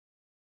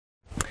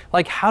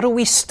Like, how do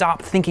we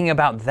stop thinking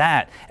about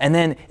that? And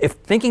then if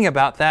thinking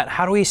about that,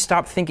 how do we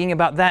stop thinking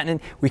about that? And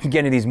then we can get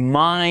into these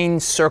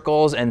mind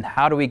circles, and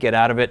how do we get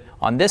out of it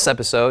on this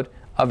episode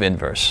of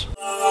Inverse.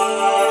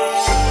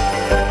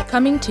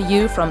 Coming to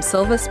you from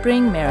Silver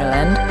Spring,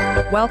 Maryland,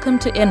 welcome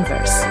to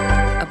Inverse,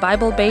 a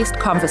Bible-based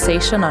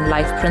conversation on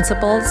life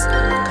principles,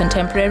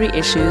 contemporary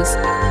issues,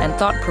 and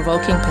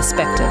thought-provoking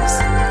perspectives.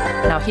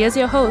 Now here's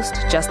your host,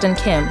 Justin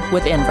Kim,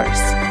 with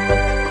Inverse.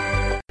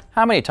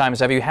 How many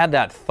times have you had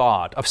that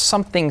thought of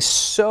something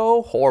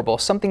so horrible,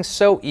 something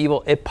so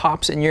evil, it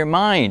pops in your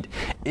mind?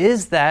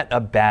 Is that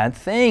a bad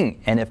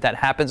thing? And if that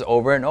happens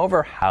over and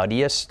over, how do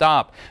you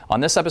stop?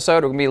 On this episode,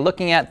 we're going to be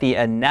looking at the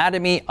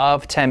anatomy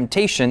of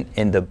temptation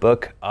in the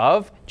book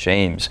of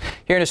James.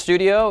 Here in the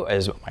studio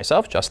is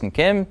myself, Justin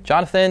Kim,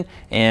 Jonathan,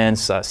 and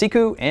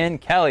Siku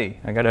and Kelly.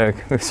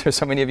 There's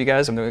so many of you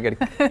guys, I'm going to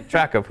get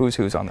track of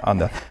who's on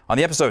the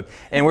episode.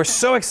 And we're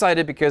so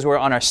excited because we're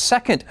on our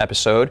second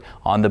episode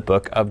on the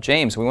book of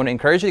James. We want to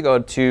encourage you to go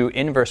to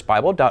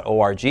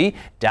inversebible.org,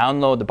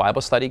 download the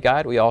Bible study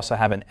guide. We also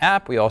have an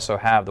app. We also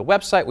have the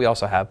website. We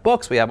also have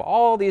books. We have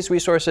all these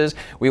resources.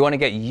 We want to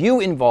get you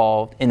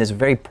involved in this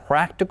very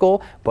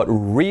practical but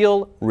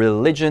real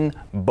religion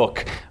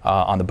book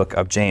on the book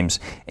of James.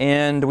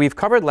 And we've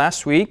covered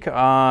last week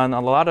on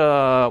a lot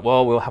of,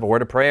 we'll have a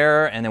word of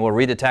prayer, and then we'll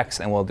read the text,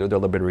 and we'll do a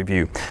little bit of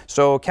review.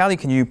 So, Callie,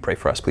 can you pray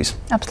for us, please?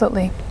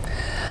 Absolutely.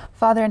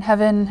 Father in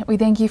heaven, we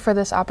thank you for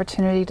this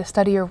opportunity to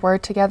study your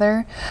word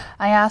together.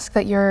 I ask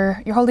that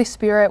your Holy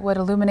Spirit would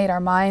illuminate our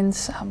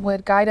minds,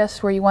 would guide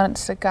us where you want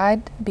us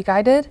to be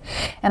guided,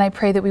 and I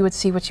pray that we would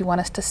see what you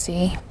want us to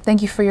see.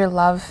 Thank you for your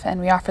love,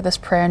 and we offer this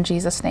prayer in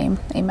Jesus' name.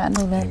 Amen.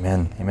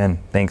 Amen. Amen.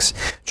 Thanks.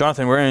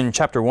 Jonathan, we're in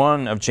chapter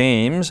 1 of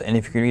James, and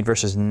if you could read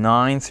verses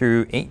 9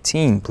 through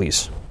 18,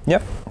 please.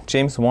 Yep,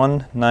 James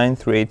 1, 9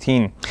 through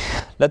 18.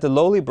 Let the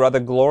lowly brother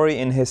glory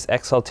in his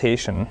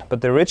exaltation, but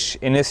the rich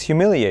in his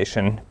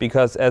humiliation,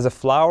 because as a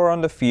flower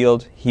on the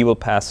field he will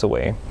pass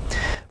away.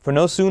 For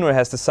no sooner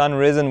has the sun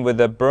risen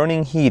with a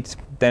burning heat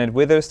than it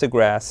withers the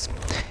grass.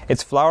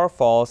 Its flower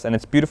falls, and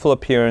its beautiful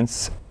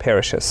appearance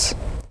perishes.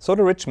 So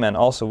the rich man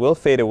also will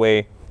fade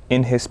away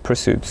in his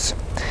pursuits.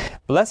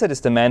 Blessed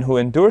is the man who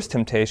endures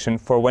temptation,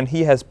 for when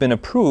he has been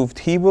approved,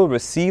 he will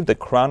receive the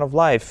crown of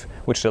life,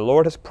 which the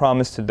Lord has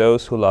promised to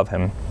those who love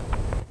him.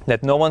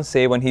 Let no one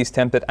say when he is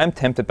tempted, I'm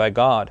tempted by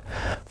God.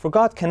 For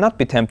God cannot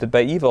be tempted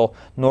by evil,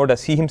 nor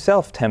does he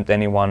himself tempt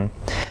anyone.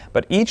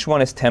 But each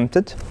one is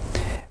tempted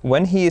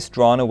when he is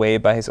drawn away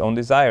by his own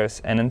desires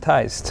and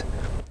enticed.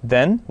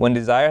 Then, when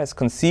desire has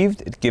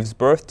conceived, it gives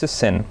birth to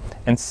sin.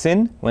 And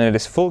sin, when it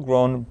is full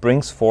grown,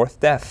 brings forth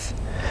death.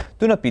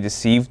 Do not be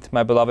deceived,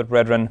 my beloved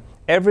brethren.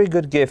 Every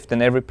good gift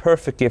and every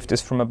perfect gift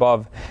is from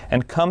above,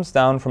 and comes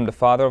down from the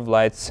Father of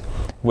lights,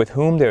 with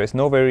whom there is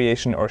no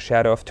variation or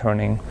shadow of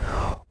turning.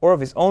 Or of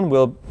his own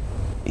will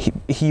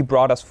he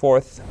brought us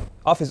forth.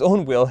 Of his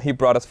own will he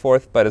brought us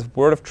forth by his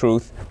word of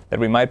truth, that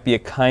we might be a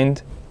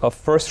kind of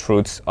first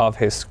fruits of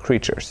his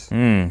creatures.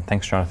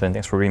 Thanks, Jonathan.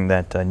 Thanks for reading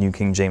that New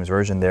King James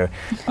Version there.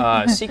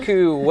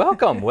 Siku,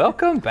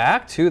 welcome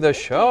back to the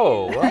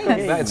show.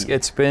 Welcome back.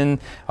 It's been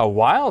a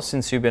while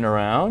since you've been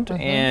around,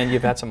 and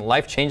you've had some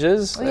life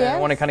changes. Yes.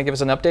 Want to kind of give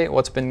us an update?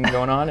 What's been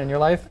going on in your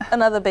life?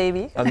 Another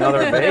baby.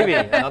 Another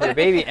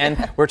baby.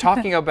 And we're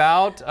talking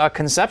about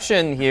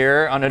conception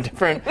here on a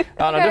different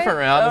round.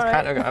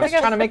 Right. I was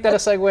trying to make that a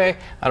segue.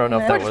 I don't know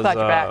if that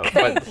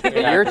was. But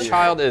your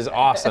child is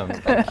awesome.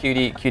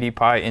 Cutie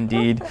pie.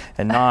 Indeed,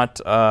 and not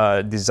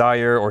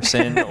desire or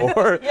sin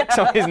or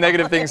some of these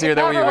negative things here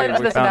that we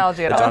found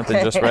that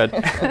Jonathan just read.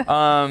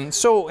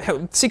 So,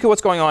 Siku,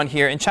 what's going on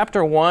here in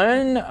chapter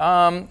 1?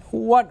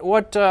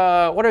 What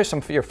are some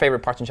of your favorite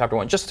parts in chapter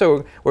 1? Just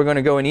so we're going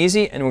to go in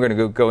easy, and we're going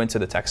to go into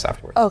the text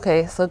afterwards.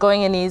 Okay, so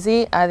going in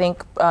easy, I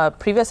think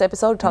previous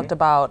episode talked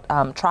about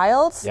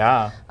trials.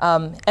 Yeah.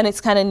 And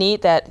it's kind of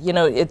neat that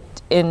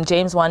in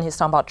James 1 he's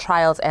talking about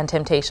trials and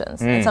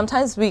temptations, and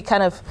sometimes we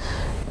kind of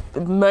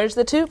merge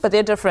the two, but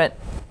they're different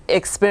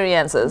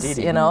experiences.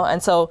 Indeed.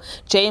 And so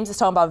James is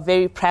talking about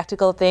very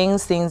practical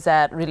things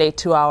that relate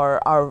to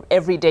our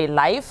everyday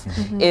life.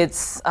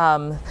 It's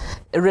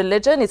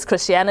religion, it's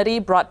Christianity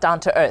brought down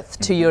to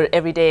earth to your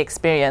everyday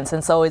experience,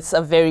 and so it's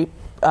a very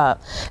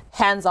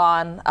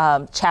hands-on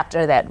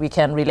chapter that we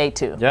can relate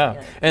to.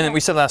 Yeah. And we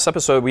said last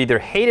episode we either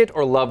hate it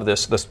or love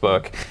this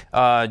book.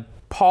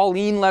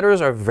 Pauline letters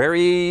are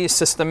very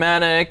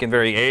systematic and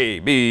very A,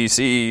 B,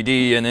 C,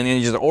 D, and then you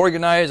just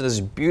organize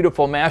this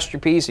beautiful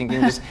masterpiece and you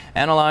can just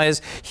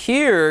analyze.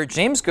 Here,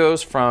 James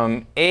goes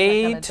from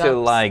A to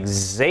like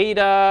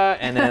zeta,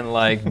 and then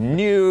like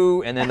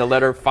nu, and then the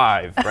letter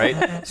 5,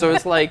 right? So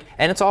it's like,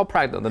 and it's all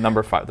practical, the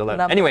number 5, the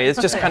letter. Anyway, it's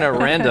just kind of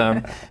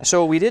random.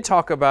 So we did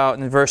talk about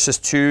in verses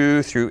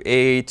 2 through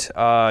 8,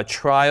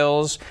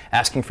 trials,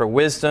 asking for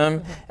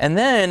wisdom. And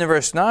then in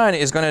verse 9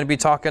 is going to be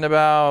talking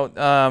about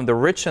the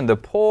rich and the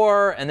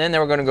poor, and then they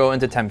were going to go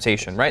into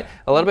temptation, right?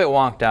 A little bit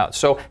wonked out.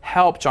 So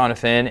help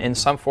Jonathan in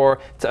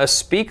to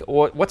speak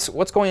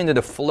what's going into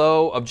the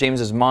flow of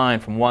James's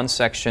mind from one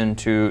section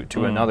to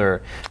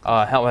another.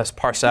 Help us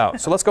parse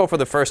out. So let's go from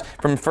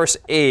verse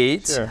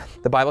 8. Sure.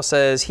 The Bible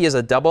says he is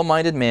a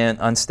double-minded man,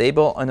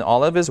 unstable in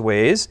all of his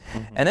ways.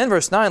 And then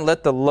verse 9,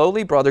 let the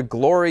lowly brother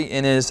glory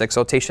in his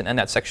exaltation. And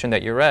that section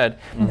that you read,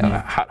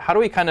 how do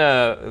we kind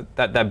of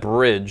that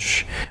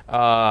bridge?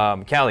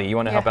 Callie, you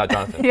want to help out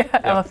Jonathan?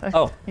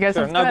 Oh, you guys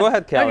sure. No, go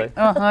ahead, Callie. Okay.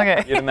 Oh,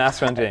 okay. You're the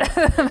master on James.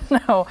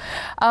 No,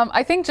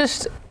 I think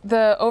just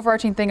the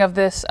overarching thing of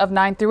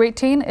 9 through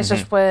 18 is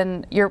just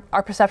when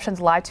our perceptions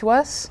lie to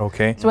us.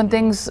 Okay. So when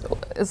things,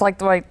 it's like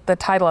the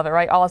title of it,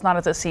 right? All is not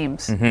as it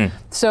seems.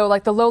 So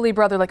like the lowly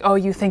brother, like, oh,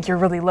 you think you're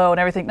really low and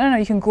everything. No,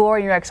 you can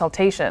glory in your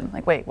exaltation.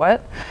 Like, wait,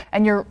 what?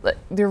 And you're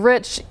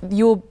rich,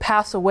 you'll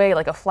pass away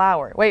like a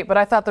flower. Wait, but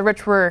I thought the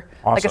rich were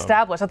like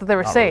established. I thought they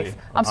were safe. Really.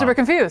 I'm super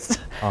confused.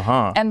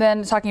 And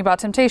then talking about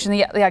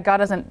temptation, God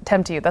doesn't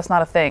tempt you. That's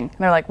not a thing. And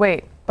they're like,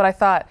 wait, but I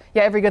thought,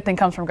 every good thing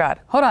comes from God.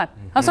 Hold on,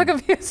 I'm so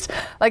confused.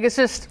 Like it's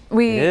just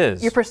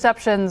your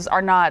perceptions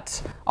are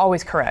not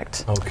always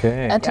correct.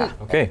 Okay. And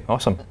okay.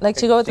 Awesome. Like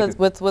to go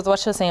with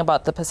what you're saying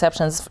about the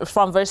perceptions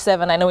from verse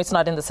 7. I know it's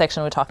not in the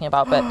section we're talking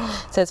about, but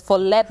it says, "For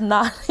let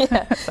not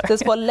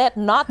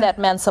that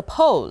man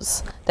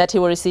suppose that he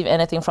will receive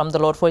anything from the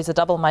Lord, for he's a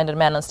double-minded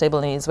man, unstable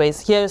in his ways."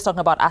 Here he's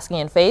talking about asking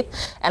in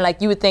faith, and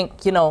like you would think,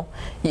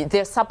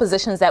 there's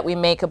suppositions that we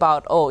make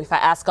about, if I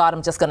ask God,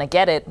 I'm just going to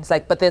get it. It's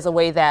like, but there's a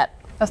way that.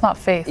 That's not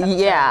faith.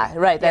 Yeah,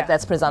 right.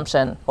 That's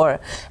presumption.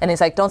 And it's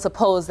like, don't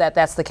suppose that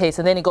that's the case.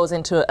 And then he goes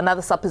into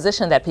another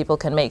supposition that people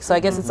can make. So I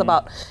guess it's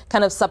about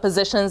kind of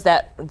suppositions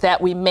that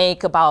we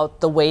make about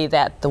the way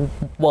that the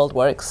world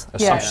works.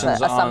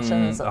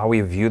 Assumptions on how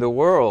we view the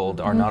world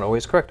are not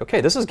always correct.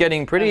 Okay, this is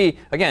getting pretty,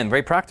 again,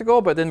 very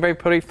practical, but then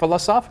pretty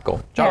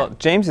philosophical. Well,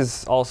 James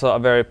is also a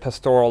very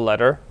pastoral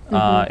letter.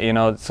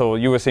 So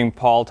you were saying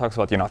Paul talks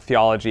about,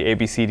 theology, A,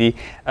 B, C, D.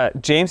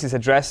 James is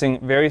addressing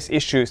various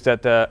issues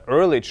that the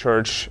early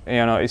church,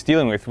 is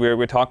dealing with.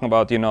 We're talking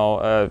about,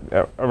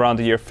 around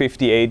the year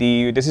 50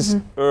 AD. This is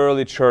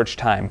early church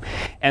time.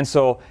 And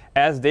so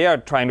as they are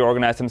trying to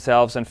organize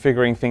themselves and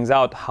figuring things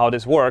out, how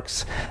this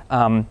works,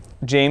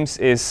 James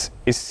is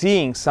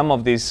seeing some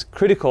of these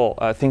critical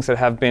things that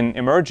have been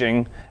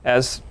emerging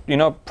as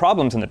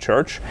problems in the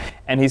church,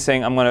 and he's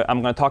saying I'm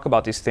gonna talk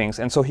about these things.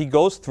 And so he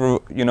goes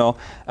through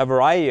a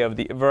variety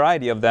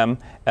of them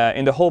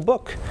in the whole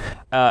book.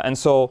 And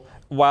so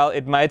while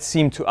it might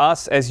seem to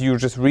us as you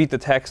just read the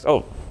text,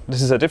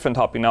 this is a different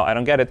topic now, I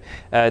don't get it.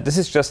 This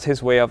is just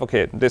his way of,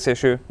 this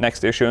issue,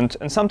 next issue,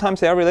 and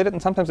sometimes they are related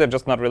and sometimes they're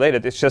just not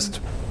related. It's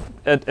just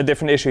a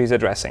different issue he's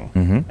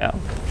addressing. Yeah.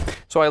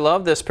 So I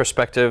love this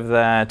perspective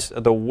that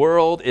the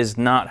world is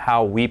not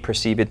how we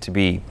perceive it to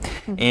be.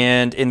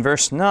 And in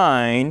verse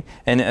 9,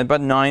 and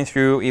about 9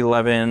 through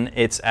 11,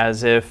 it's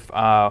as if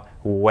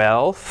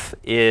wealth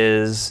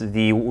is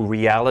the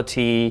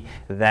reality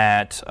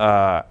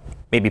that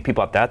maybe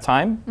people at that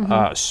time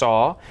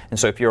saw. And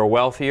so if you're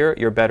wealthier,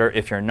 you're better.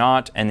 If you're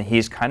not, and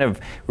he's kind of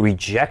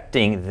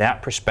rejecting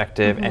that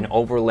perspective and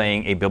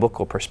overlaying a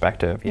biblical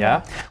perspective.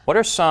 Yeah. What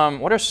are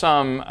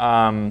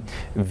some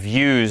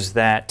views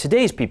that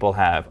today's people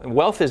have?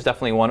 Wealth is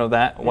definitely one of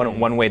that.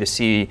 One way to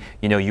see,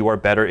 you are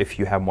better if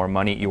you have more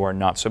money. You are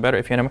not so better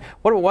if you have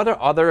more. What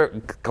are other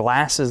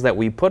glasses that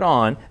we put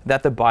on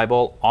that the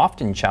Bible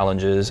often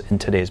challenges in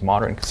today's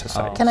modern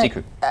society? Can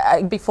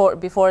I before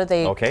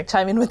they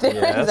chime in with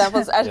their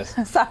examples?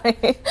 Sorry.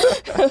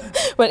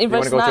 But in verse 9. You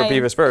want to go to a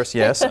previous verse?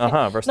 Yes.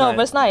 Verse 9. No,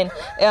 verse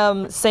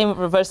 9. Same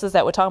verses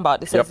that we're talking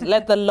about. It says,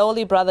 "Let the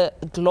lowly brother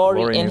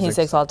glory in his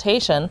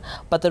exaltation,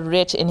 but the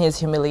rich in his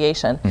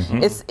humiliation."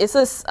 It's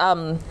this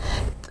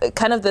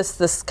kind of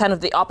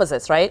the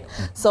opposites, right?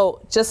 So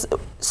just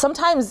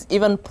sometimes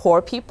even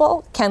poor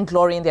people can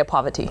glory in their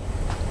poverty.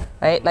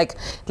 Right,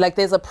 like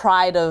there's a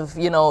pride of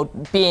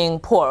being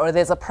poor, or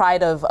there's a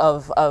pride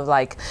of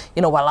like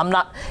well, I'm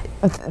not.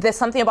 There's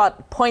something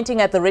about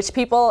pointing at the rich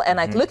people and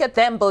like look at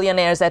them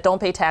billionaires that don't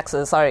pay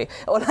taxes. Sorry,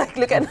 or like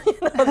look at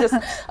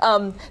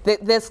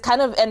there's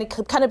kind of, and it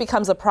kind of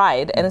becomes a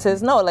pride, and it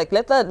says no, like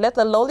let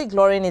the lowly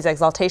glory in his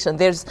exaltation.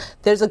 There's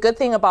a good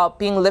thing about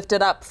being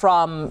lifted up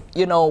from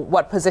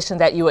what position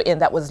that you were in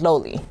that was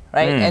lowly,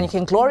 right, and you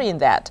can glory in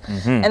that,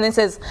 and then it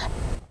says,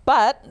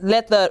 but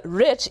let the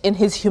rich in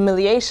his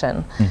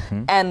humiliation.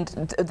 And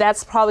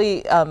that's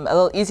probably a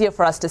little easier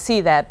for us to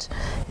see that,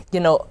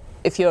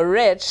 if you're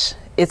rich,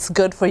 it's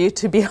good for you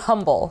to be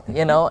humble,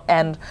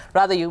 and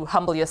rather you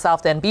humble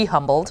yourself than be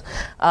humbled,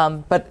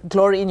 but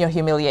glory in your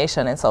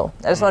humiliation. And so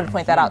I just wanted to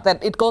point that out,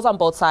 that it goes on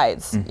both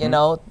sides,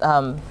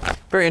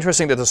 Very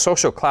interesting that the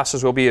social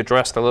classes will be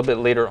addressed a little bit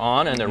later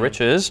on, and the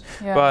riches.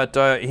 Yeah.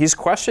 But he's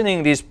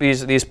questioning these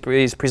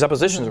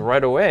presuppositions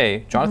right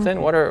away.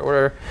 Jonathan, what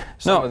are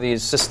some of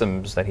these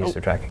systems that he's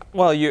subtracting?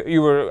 Well,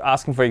 you were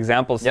asking for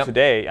examples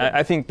today.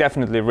 I think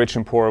definitely rich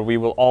and poor we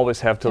will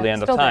always have till the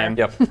end of time.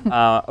 Yep.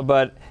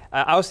 But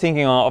I was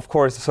thinking, of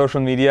course,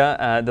 social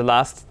media. The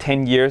last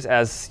 10 years,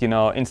 as you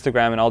know,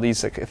 Instagram and all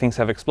these things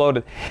have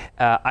exploded.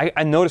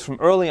 I noticed from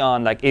early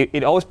on, like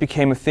it always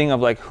became a thing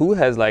of like who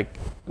has like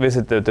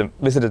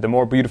visited the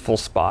more beautiful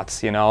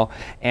spots, you know,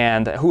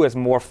 and who has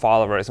more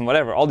followers and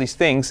whatever. All these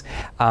things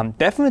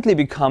definitely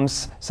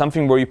becomes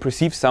something where you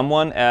perceive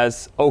someone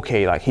as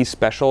okay, like he's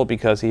special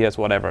because he has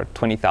whatever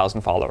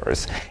 20,000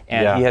 followers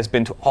and he has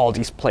been to all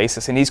these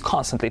places and he's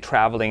constantly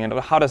traveling. And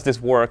how does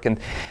this work? And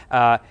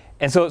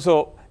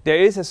so there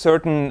is a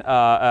certain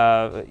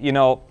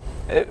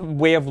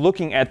way of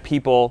looking at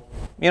people.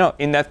 You know,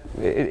 in that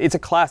it's a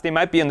class. They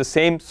might be in the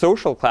same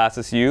social class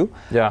as you,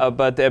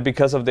 but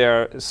because of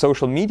their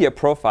social media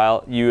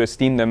profile, you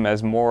esteem them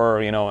as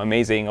more, you know,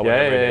 amazing or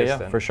whatever it is.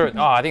 Yeah, for sure.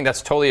 Oh, I think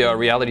that's totally a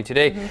reality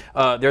today.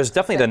 There's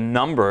definitely the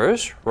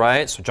numbers,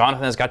 right? So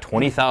Jonathan has got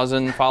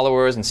 20,000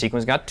 followers, and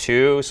Siku's got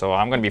 2. So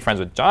I'm going to be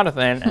friends with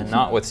Jonathan and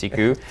not with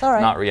Siku. All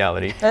right. Not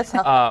reality. That's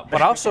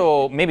but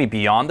also maybe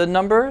beyond the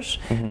numbers,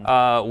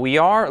 we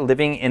are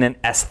living in an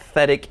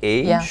aesthetic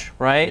age,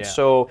 right? Yeah.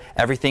 So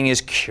everything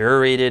is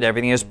curated,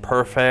 everything is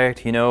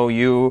perfect. You know,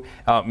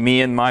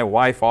 me and my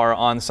wife are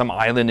on some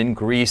island in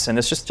Greece, and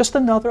it's just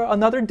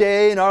another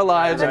day in our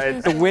lives.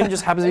 And the wind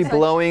just happens to be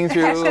blowing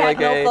through like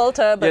no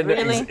filter, but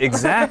really.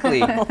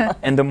 Exactly.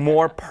 And the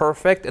more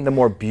perfect and the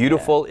more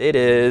beautiful it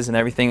is, and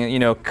everything, you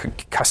know,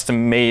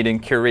 custom made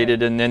and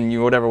curated, and then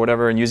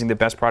whatever, and using the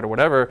best product,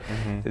 whatever.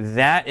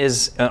 That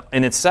is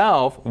in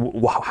itself.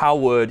 How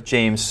would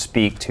James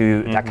speak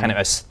to that kind of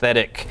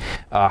aesthetic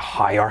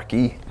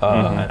hierarchy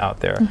out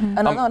there?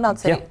 And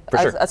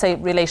I'd say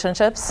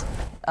relationships.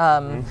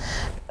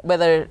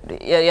 Whether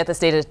you're at the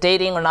stage of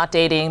dating or not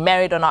dating,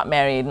 married or not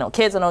married, no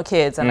kids or no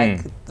kids, and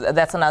like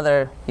that's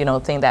another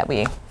thing that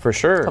we for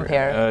sure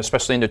compare.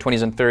 Especially in the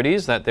 20s and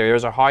 30s, that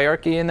there's a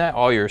hierarchy in that.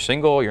 Oh, you're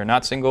single, you're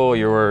not single,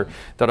 you're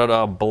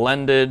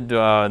blended,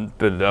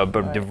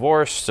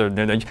 divorced,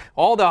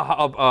 all the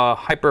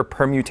hyper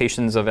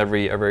permutations of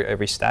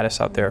every status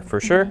out there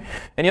for sure.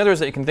 Any others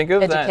that you can think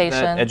of?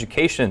 Education.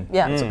 Education.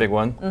 Yeah, that's a big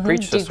one.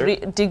 Preach, sister.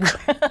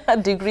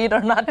 Degreed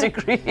or not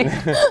degreed.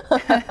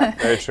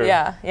 Very true.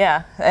 Yeah.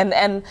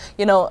 And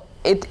you know,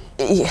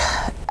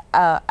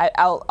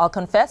 I'll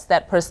confess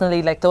that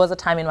personally, like there was a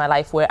time in my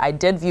life where I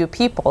did view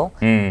people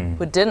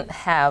who didn't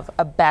have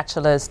a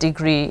bachelor's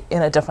degree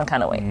in a different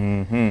kind of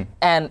way.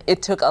 And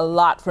it took a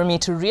lot for me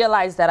to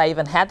realize that I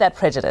even had that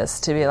prejudice,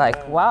 to be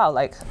like, wow,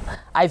 like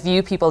I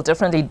view people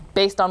differently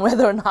based on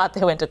whether or not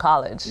they went to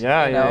college.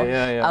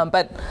 Yeah.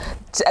 But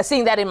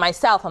seeing that in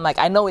myself, I'm like,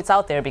 I know it's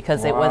out there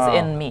because it was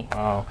in me.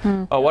 Wow.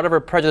 Whatever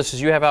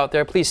prejudices you have out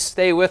there, please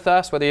stay with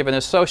us, whether you have an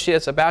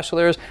associate's, a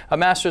bachelor's, a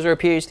master's, or a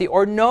PhD,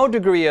 or no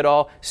degree at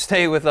all.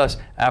 Stay with us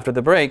after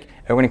the break,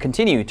 and we're going to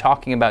continue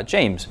talking about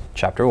James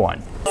chapter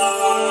 1.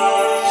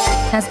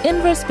 Has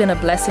Inverse been a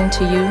blessing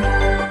to you?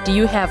 Do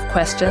you have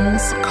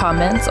questions,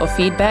 comments, or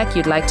feedback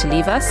you'd like to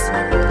leave us?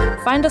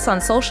 Find us on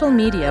social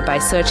media by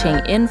searching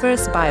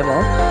Inverse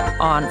Bible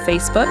on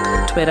Facebook,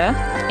 Twitter,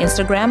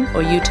 Instagram,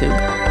 or YouTube.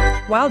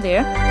 While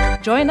there,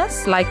 join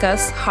us, like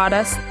us, heart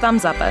us,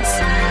 thumbs up us.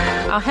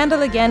 Our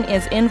handle again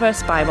is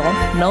Inverse Bible,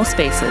 no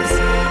spaces.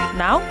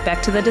 Now,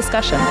 back to the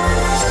discussion.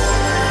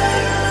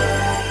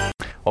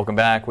 Welcome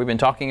back. We've been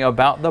talking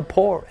about the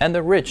poor and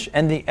the rich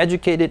and the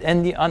educated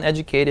and the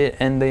uneducated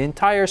and the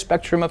entire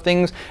spectrum of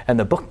things. And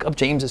the book of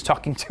James is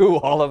talking to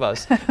all of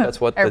us. That's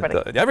what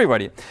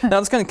everybody. Now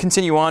let's going to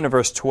continue on to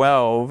verse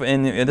 12.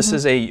 And this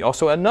is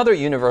also another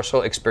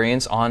universal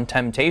experience on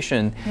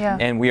temptation. Yeah.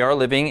 And we are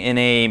living in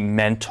a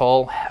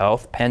mental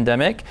health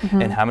pandemic.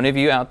 And how many of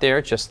you out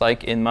there, just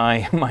like in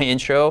my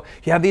intro,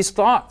 you have these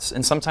thoughts,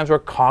 and sometimes we're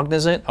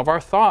cognizant of our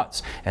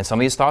thoughts, and some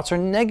of these thoughts are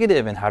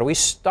negative, and how do we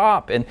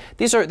stop? And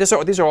these are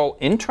all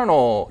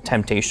internal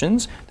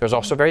temptations. There's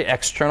also very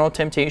external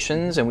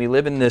temptations, and we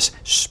live in this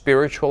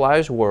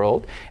spiritualized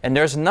world. And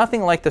there's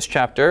nothing like this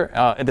chapter,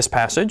 in this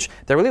passage,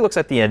 that really looks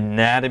at the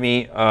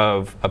anatomy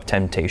of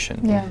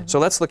temptation. Yeah. So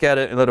let's look at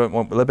it a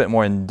little bit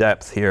more in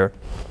depth here.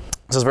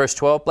 This is verse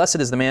 12. Blessed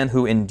is the man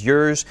who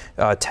endures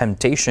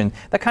temptation.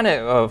 That kind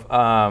of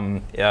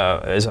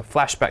is a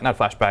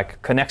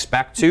flashback, connects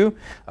back to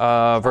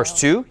verse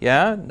 2.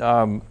 Yeah.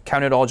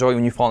 Count it all joy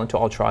when you fall into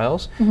all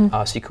trials.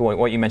 See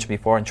what you mentioned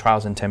before in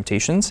trials and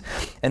temptations.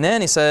 And then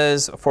he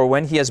says, for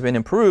when he has been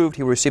improved,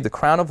 he will receive the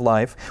crown of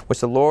life, which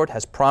the Lord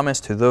has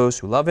promised to those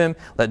who love him.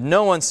 Let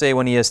no one say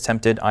when he is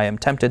tempted, I am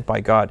tempted by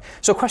God.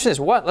 So the question is,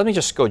 let me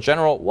just go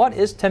general. What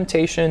is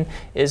temptation?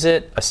 Is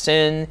it a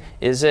sin?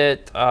 Is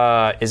it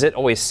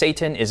always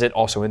Satan? Is it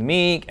also with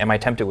me? Am I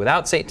tempted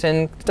without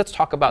Satan? Let's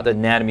talk about the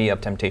anatomy of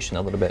temptation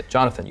a little bit.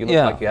 Jonathan, you look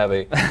like you have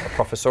a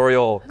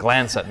professorial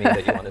glance at me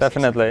that you want to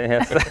Definitely,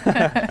 yes.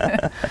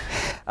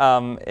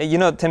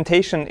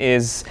 temptation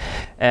is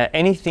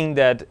anything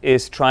that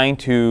is trying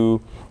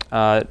to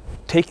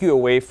take you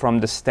away from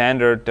the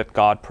standard that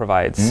God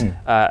provides.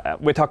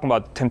 We're talking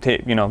about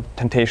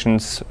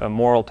temptations,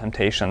 moral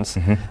temptations,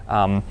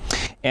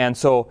 and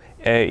so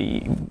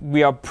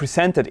we are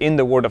presented in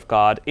the Word of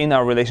God, in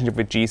our relationship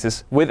with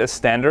Jesus, with a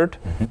standard,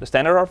 the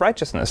standard of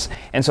righteousness.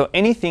 And so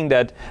anything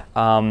that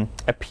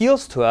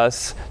appeals to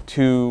us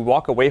to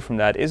walk away from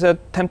that is a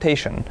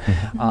temptation.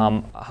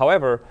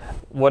 However,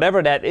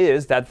 whatever that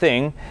is, that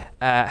thing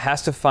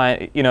has to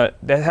find,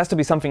 there has to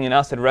be something in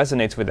us that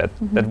resonates with it,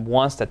 that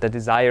wants that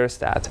desires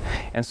that.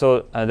 And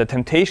so the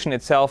temptation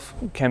itself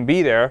can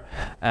be there,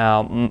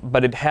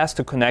 but it has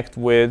to connect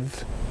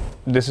with,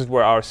 this is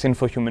where our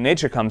sinful human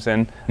nature comes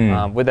in,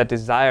 with that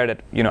desire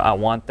that, I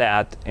want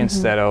that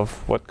instead of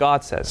what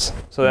God says.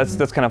 So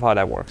that's kind of how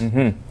that works.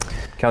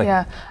 Kelly?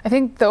 Yeah, I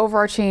think the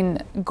overarching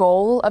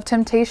goal of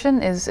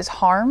temptation is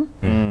harm.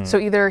 So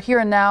either here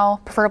and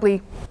now,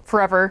 preferably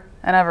forever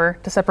and ever,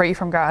 to separate you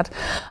from God.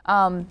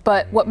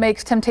 But what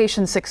makes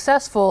temptation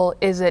successful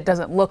is it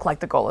doesn't look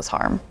like the goal is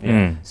harm.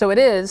 So it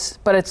is,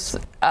 but it's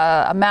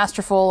a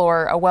masterful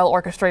or a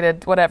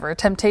well-orchestrated whatever.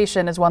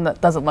 Temptation is one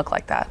that doesn't look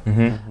like that.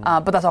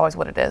 But that's always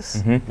what it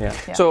is. Yeah.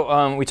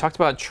 So we talked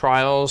about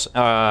trials.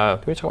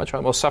 Did we talk about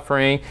trials? Well,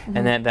 suffering,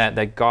 and then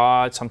that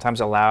God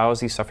sometimes allows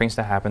these sufferings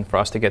to happen for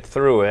us to get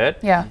through it.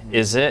 Yeah.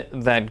 Is it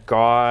that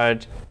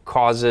God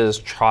causes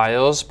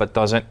trials but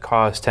doesn't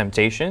cause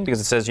temptation?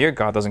 Because it says here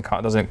God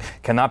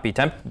cannot be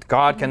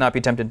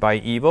tempted by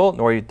evil,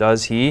 nor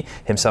does he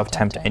himself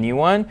tempt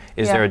anyone.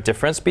 Is there a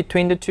difference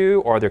between the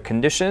two? Or are there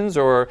conditions?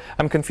 Or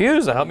I'm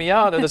confused. Help me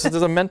out. This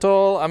is a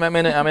mental. I'm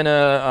in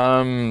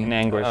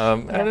anguish. I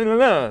don't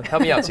know.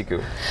 Help me out,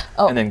 Siku.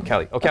 And then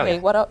Kelly. Oh, Kelly. Okay,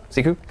 what else?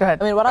 Siku. Go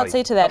ahead. I mean, what I'll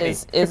say to that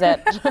is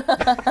that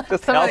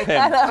Just help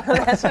him.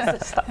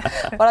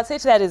 what I'll say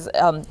to that is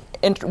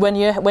when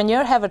you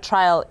have a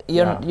trial,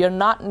 you're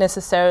not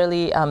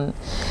necessarily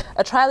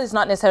a trial is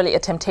not necessarily a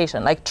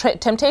temptation. Like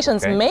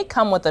temptations may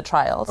come with the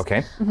trials.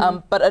 Okay.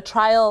 But a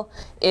trial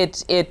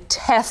it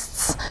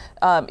tests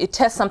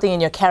something in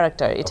your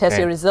character. It tests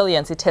your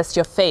resilience. It tests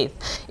your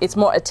faith. It's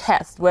more a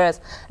test. Whereas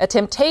a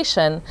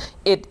temptation,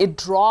 it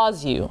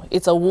draws you.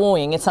 It's a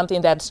wooing. It's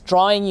something that's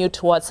drawing you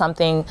towards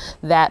something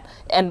that,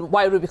 and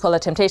why would we call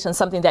it temptation?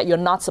 Something that you're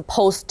not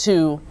supposed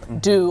to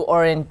do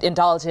or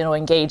indulge in or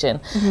engage in.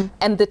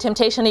 And the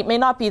temptation, it may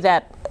not be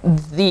that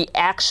the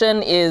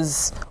action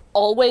is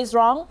always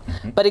wrong,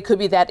 but it could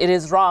be that it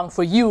is wrong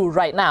for you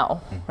right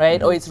now,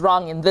 right? Or it's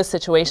wrong in this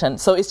situation.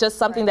 So it's just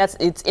something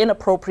it's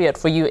inappropriate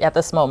for you at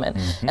this moment.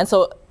 And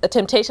so a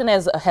temptation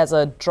has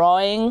a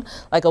drawing,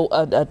 like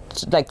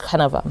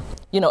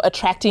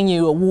attracting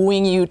you or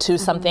wooing you to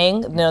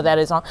something, that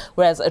is wrong.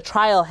 Whereas a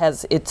trial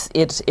it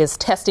is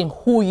testing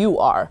who you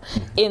are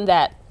in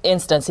that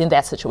instance, in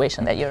that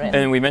situation that you're in.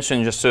 And we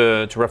mentioned, just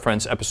to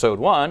reference episode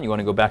 1, you want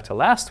to go back to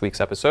last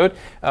week's episode,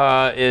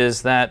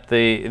 is that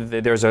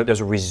there's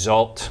a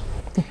result.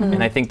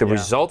 And I think the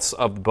results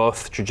of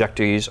both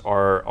trajectories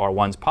are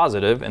one's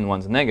positive and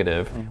one's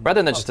negative.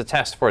 Rather than just a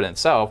test for it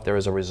itself, there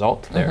is a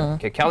result there.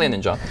 Okay, Kelly and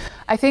then John.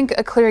 I think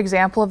a clear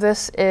example of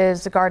this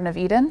is the Garden of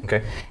Eden.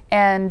 Okay.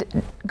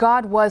 And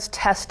God was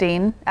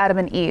testing Adam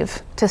and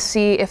Eve to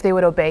see if they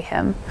would obey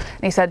him.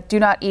 And he said, do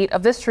not eat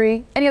of this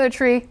tree, any other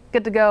tree,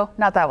 good to go,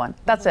 not that one.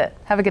 That's it.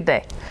 Have a good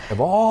day. Of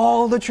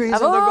all the trees in the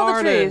garden. Of all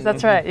the trees,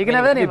 that's right. You can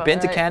have any of them.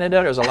 You've been to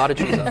Canada, there's a lot of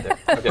trees out there.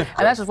 Okay,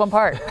 and that's just one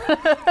part.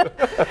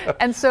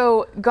 And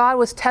so God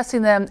was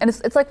testing them, and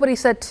it's like what he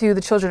said to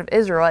the children of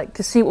Israel, like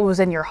to see what was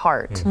in your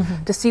heart,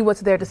 to see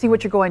what's there, to see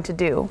what you're going to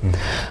do.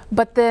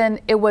 But then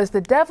it was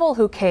the devil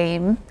who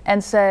came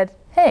and said,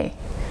 hey,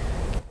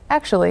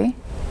 actually,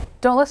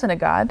 don't listen to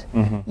God.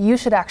 You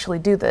should actually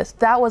do this.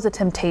 That was a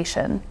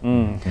temptation.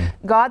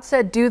 God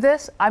said, do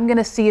this. I'm going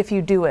to see if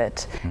you do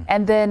it.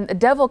 And then the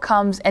devil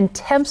comes and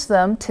tempts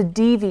them to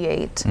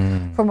deviate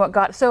from what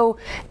God. So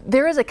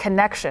there is a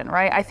connection,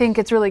 right? I think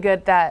it's really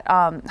good that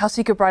how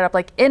Siku brought up,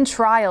 like in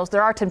trials,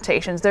 there are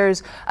temptations.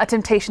 There's a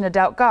temptation to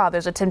doubt God.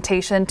 There's a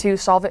temptation to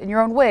solve it in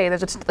your own way.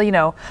 There's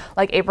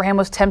like Abraham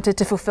was tempted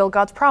to fulfill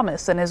God's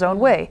promise in his own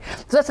way.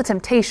 So that's a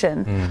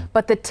temptation.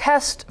 But the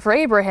test for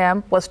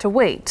Abraham was to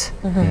wait.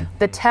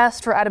 The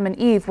test for Adam and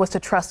Eve was to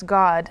trust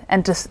God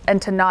and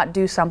to not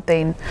do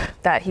something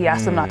that he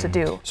asked them not to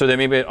do. So they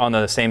may be on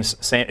the same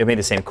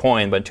the same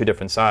coin, but two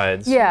different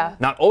sides. Yeah.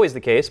 Not always the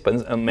case, but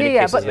in many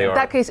cases they are. Yeah, but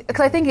that case,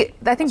 because I think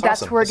that's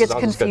awesome. where it gets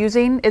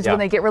confusing is when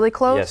they get really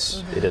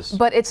close. Yes, it is.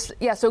 But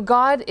so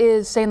God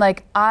is saying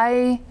like,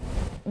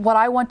 what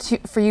I want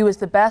for you is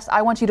the best.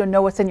 I want you to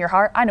know what's in your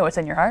heart. I know what's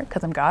in your heart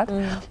because I'm God.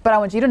 But I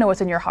want you to know what's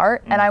in your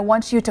heart. And I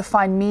want you to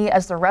find me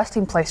as the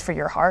resting place for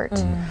your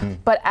heart.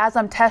 But as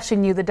I'm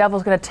testing you, the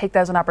devil's going to take that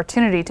as an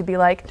opportunity to be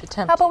like,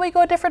 how about we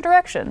go a different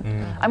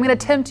direction? I'm going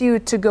to tempt you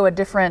to go a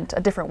different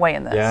way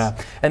in this. Yeah.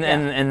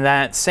 And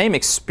that same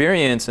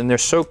experience, and they're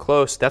so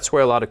close, that's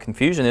where a lot of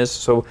confusion is.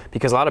 So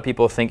because a lot of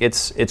people think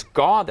it's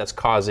God that's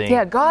causing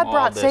God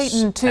brought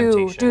Satan to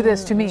temptation. do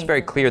this to me. It's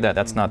very clear that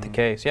that's not the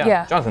case.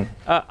 Yeah. Jonathan.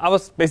 I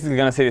was basically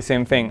going to say the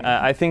same thing.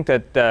 I think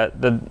that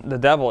the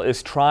devil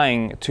is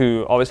trying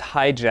to always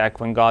hijack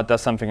when God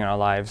does something in our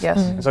lives.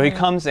 Yes. So he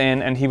comes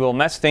in and he will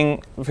mess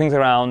things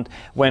around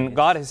when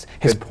God is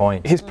his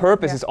point. His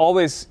purpose is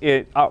always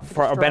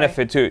for our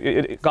benefit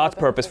too. God's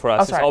purpose for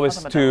us is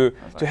always to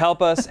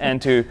help us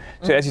and to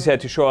as you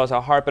said, to show us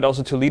our heart, but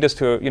also to lead us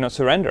to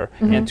surrender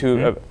and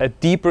to a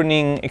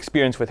deepening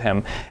experience with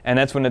Him. And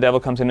that's when the devil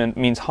comes in and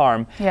means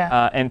harm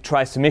and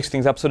tries to mix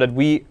things up so that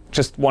we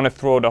just want to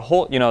throw the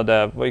whole,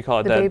 the what do you call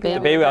it, the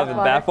baby out of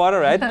the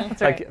bathwater, right?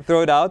 That's like right.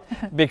 throw it out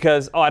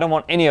because I don't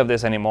want any of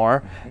this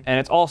anymore, and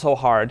it's all so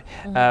hard.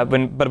 But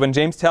when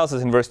James tells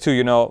us in verse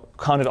 2,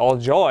 count it all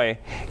joy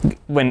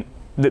when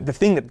the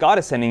thing that God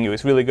is sending you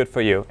is really good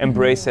for you.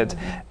 Embrace it,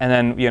 and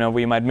then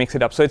we might mix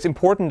it up. So it's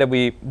important that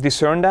we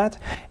discern that,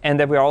 and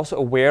that we are also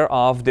aware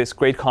of this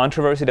great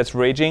controversy that's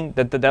raging.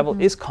 That the devil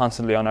is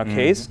constantly on our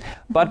case,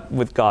 but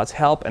with God's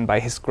help and by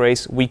His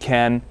grace, we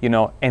can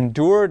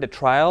endure the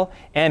trial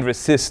and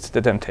resist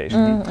the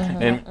temptation.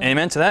 And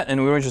amen to that.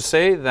 And we want to just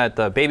say that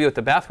the baby with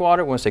the bathwater.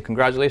 We want to say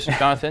congratulations,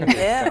 Jonathan.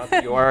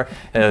 Jonathan, you are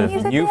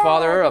a new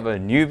father of a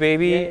new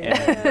baby,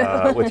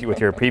 and with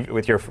your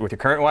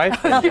current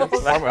wife.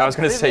 I was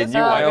going to say new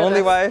wife. My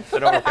only wife.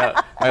 Didn't work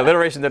out. My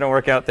alliteration didn't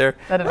work out there.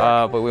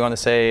 But we want to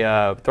say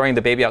throwing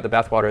the baby out the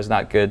bathwater is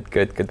not good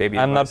baby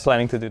I'm not advice.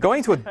 planning to do that.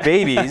 Going to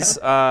babies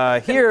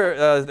here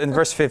in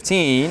verse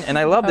 15, and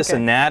I love this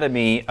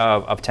anatomy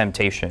of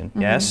temptation.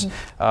 Yes.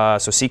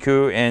 So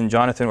Siku and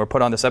Jonathan were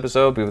put on this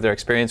episode with their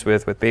experience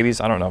with babies.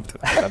 I don't know if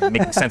that's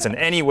making sense in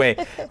any way.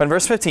 But in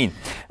verse 15,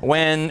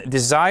 when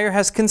desire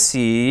has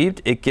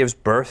conceived, it gives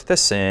birth to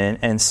sin,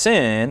 and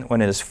sin,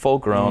 when it is full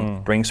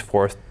grown, brings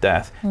forth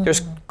death.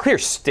 There's clear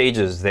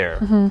stages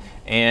there.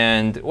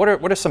 And what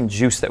are some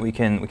juice that we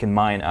can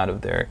mine out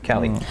of there,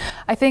 Callie?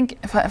 I think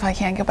if I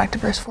can go back to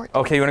verse 14.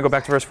 Okay, you want to go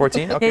back to verse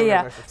 14? Okay,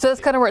 Yeah. So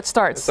that's kind of where it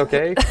starts. It's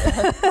okay.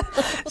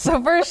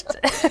 So first,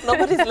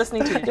 Nobody's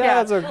listening to you.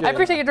 yeah, that's okay. I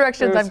appreciate your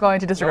directions. I'm going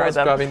to No disregard one's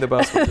them. driving the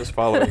bus, we're just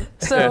following.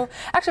 So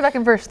actually back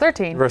in verse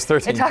 13,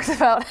 it talks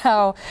about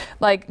how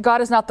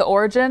God is not the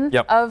origin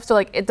of, so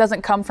it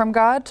doesn't come from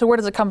God. So where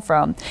does it come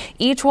from?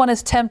 Each one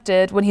is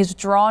tempted when he's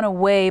drawn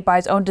away by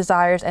his own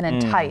desires and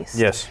enticed.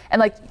 Yes.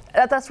 And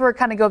that's where it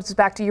kind of goes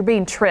back to you're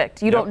being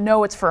tricked. You don't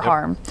know it's for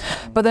harm.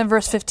 But then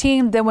verse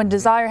 15, then when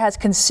desire has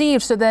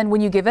conceived, so then when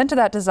you give into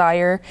that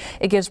desire,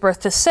 it gives birth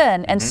to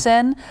sin. And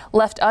sin,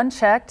 left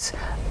unchecked,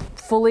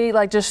 fully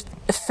just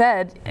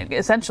fed,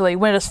 essentially,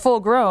 when it is full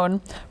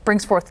grown,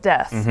 brings forth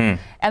death.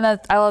 And then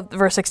I love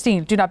verse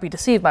 16, do not be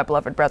deceived, my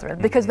beloved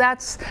brethren, because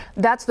that's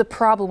the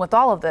problem with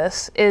all of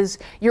this, is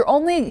you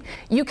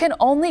can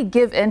only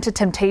give in to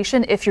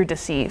temptation if you're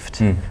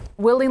deceived.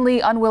 Willingly,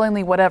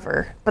 unwillingly,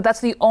 whatever. But that's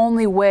the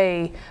only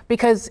way,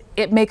 because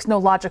it makes no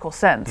logical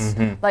sense.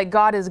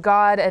 God is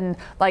God, and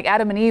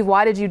Adam and Eve,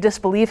 why did you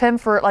disbelieve him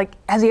for,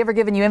 has he ever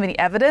given you any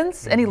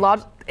evidence? Any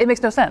logic? It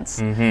makes no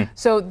sense.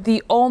 So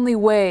the only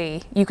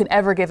way you can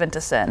ever give into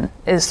sin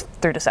is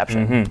through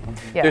deception.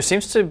 Yeah. There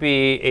seems to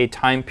be a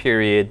time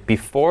period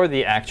before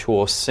the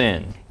actual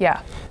sin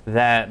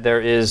that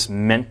there is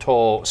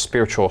mental,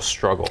 spiritual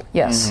struggle.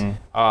 Yes.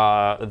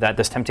 That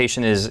this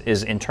temptation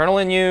is internal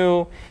in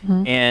you,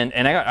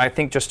 and I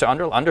think just to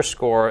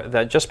underscore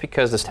that just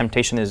because this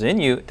temptation is in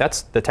you,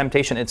 that's the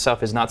temptation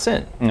itself is not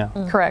sin.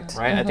 Correct.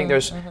 Right? I think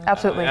there's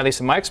absolutely, at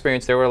least in my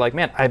experience, they were like,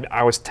 man,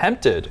 I was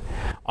tempted.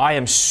 I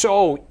am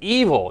so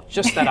evil.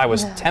 Just that I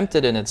was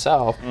tempted in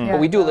itself. But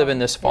we do live in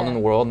this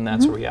fallen world, and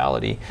that's a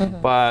reality.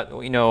 But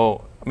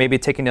maybe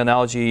taking the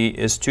analogy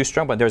is too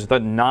strong, but there's the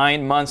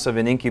 9 months of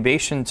an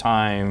incubation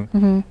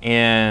time,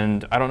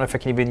 and I don't know if I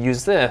can even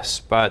use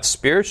this, but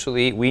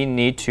spiritually, we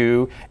need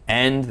to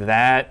end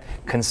that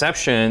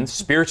conception,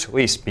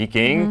 spiritually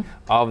speaking,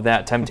 of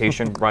that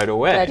temptation right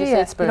away.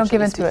 you don't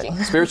give into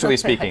it. Spiritually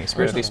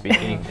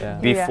speaking,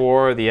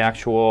 before the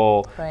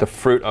actual, the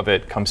fruit of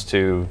it comes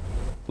to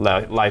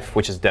life,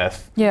 which is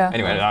death.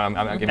 Anyway,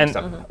 I'm giving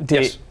stuff.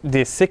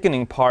 The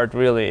sickening part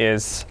really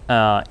is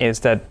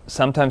that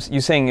sometimes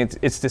you're saying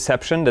it's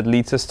deception that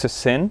leads us to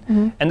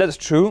sin, and that's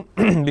true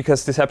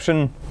because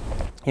deception,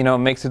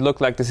 makes it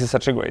look like this is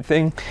such a great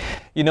thing.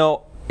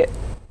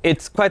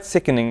 It's quite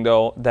sickening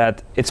though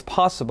that it's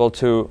possible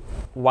to,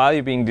 while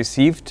you're being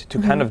deceived,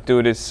 to kind of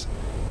do this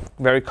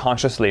very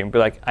consciously and be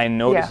like, I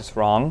know this is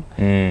wrong.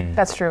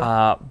 That's true.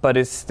 But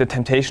the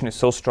temptation is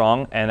so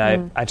strong, and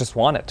I just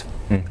want it.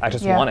 I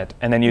just want it,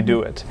 and then you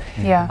do it.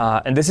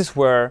 And this is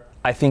where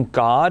I think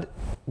God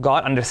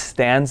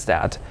understands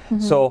that.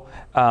 So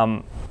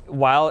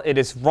while it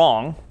is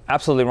wrong,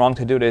 absolutely wrong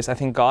to do this, I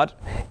think God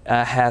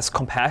has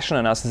compassion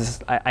on us.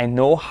 I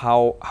know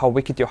how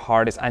wicked your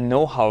heart is. I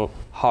know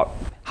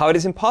how it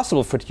is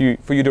impossible for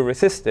you to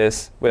resist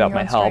this without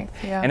my help.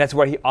 And that's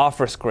where He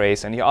offers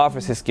grace, and He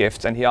offers His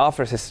gifts, and He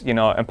offers His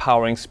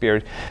empowering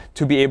spirit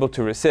to be able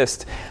to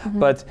resist.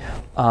 But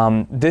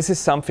this is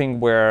something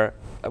where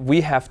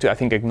we have to, I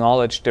think,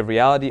 acknowledge the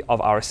reality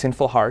of our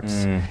sinful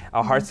hearts,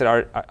 our hearts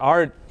that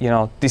are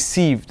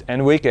deceived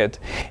and wicked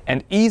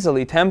and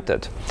easily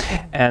tempted.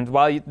 And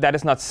while that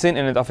is not sin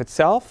in and of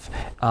itself,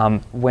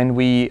 when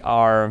we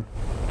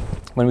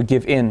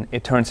give in,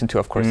 it turns into,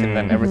 of course, sin,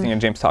 and everything that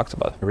James talks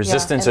about.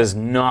 Resistance is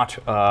not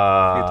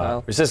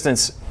futile.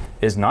 Resistance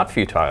is not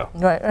futile.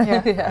 Right.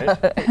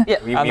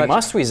 We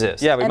must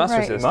resist. Yeah, we must right.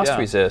 resist. We must yeah.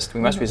 resist. We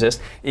must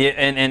resist.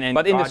 And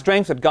But in the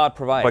strength that God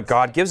provides. But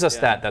God gives us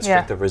that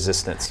strength of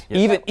resistance.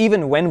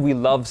 Even when we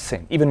love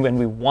sin, even when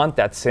we want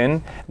that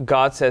sin,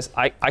 God says,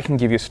 I can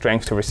give you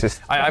strength to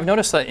resist. I've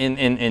noticed that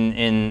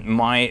in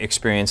my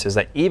experience is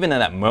that even in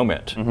that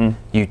moment,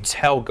 you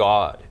tell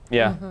God,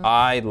 Yeah.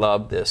 I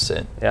love this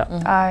sin. Yeah.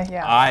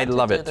 I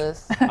love it.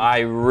 I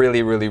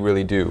really, really,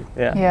 really do.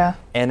 Yeah.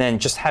 And then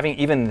just having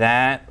even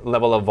that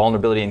level of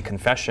vulnerability and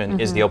confession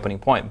is the opening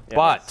point.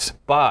 Yeah.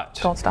 But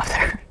Don't stop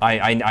there.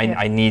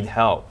 I need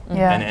help.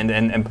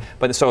 Yeah.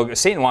 But so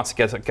Satan wants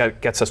to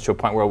gets us to a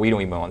point where we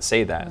don't even want to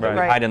say that. Right. We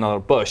hide in a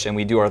little bush and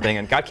we do our thing,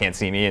 and God can't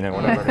see me, and then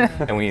whatever.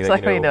 And we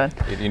Like, what are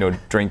you doing?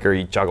 drink or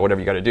eat chocolate, whatever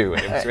you got to do.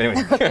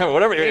 Anyway,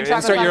 whatever.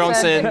 Insert your own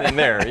sin in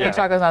there. Yeah.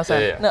 Chocolate's not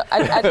sin. No,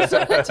 I just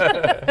wanted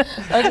to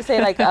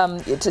say, like,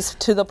 just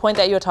to the point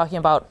that you were talking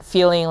about,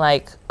 feeling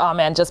like, oh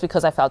man, just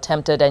because I felt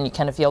tempted, and you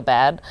kind of feel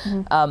bad,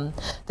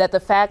 that the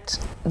fact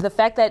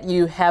that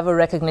you have a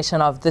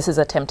recognition of this is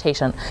a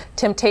temptation.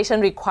 Temptation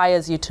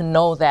requires you to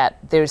know that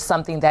there's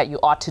something that you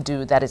ought to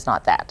do that is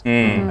not that,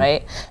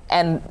 right?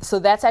 And so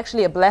that's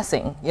actually a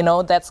blessing,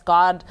 that's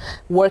God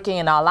working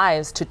in our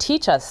lives to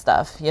teach us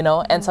stuff,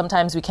 and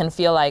sometimes we can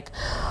feel like,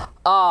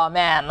 oh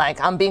man, like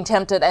I'm being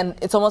tempted, and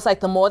it's almost like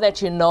the more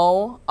that you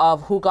know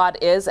of who God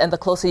is and the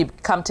closer you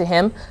come to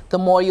him, the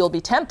more you'll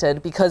be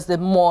tempted, because the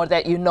more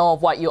that you know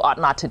of what you ought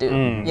not to do,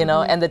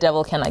 and the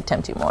devil can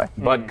tempt you more.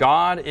 But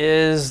God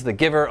is the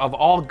giver of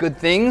all good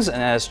things,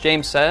 and as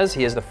James says,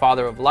 he is the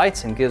Father of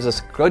lights and gives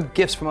us good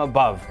gifts from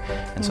above.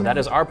 And so that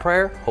is our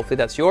prayer. Hopefully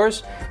that's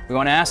yours. We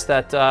want to ask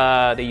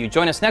that you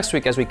join us next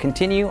week as we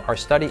continue our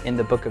study in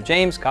the book of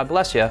James. God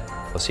bless you.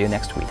 We'll see you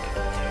next week.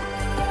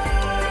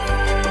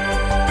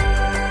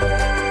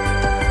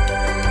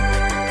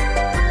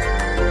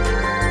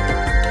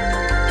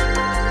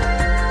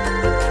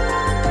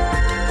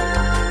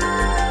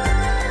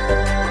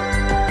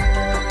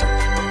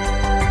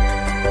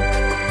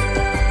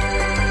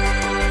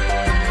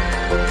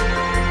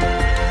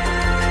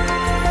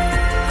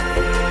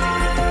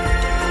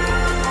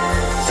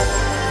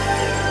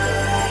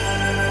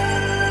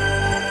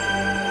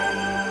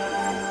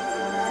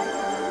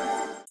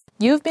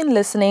 You've been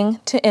listening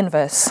to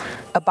Inverse,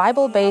 a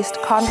Bible-based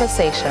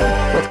conversation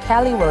with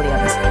Callie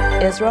Williams,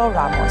 Israel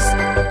Ramos,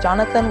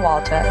 Jonathan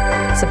Walter,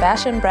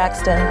 Sebastian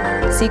Braxton,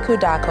 Siku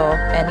Dako,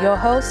 and your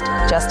host,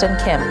 Justin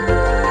Kim.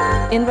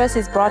 Inverse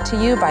is brought to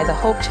you by the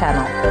Hope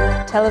Channel,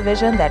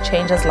 television that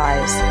changes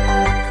lives.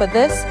 For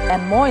this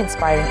and more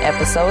inspiring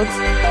episodes,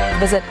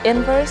 visit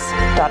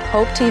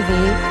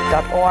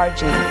inverse.hopetv.org.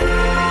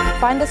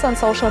 Find us on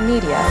social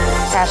media,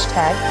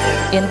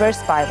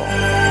 #InverseBible.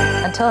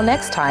 Until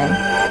next time,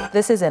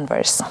 this is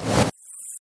Inverse.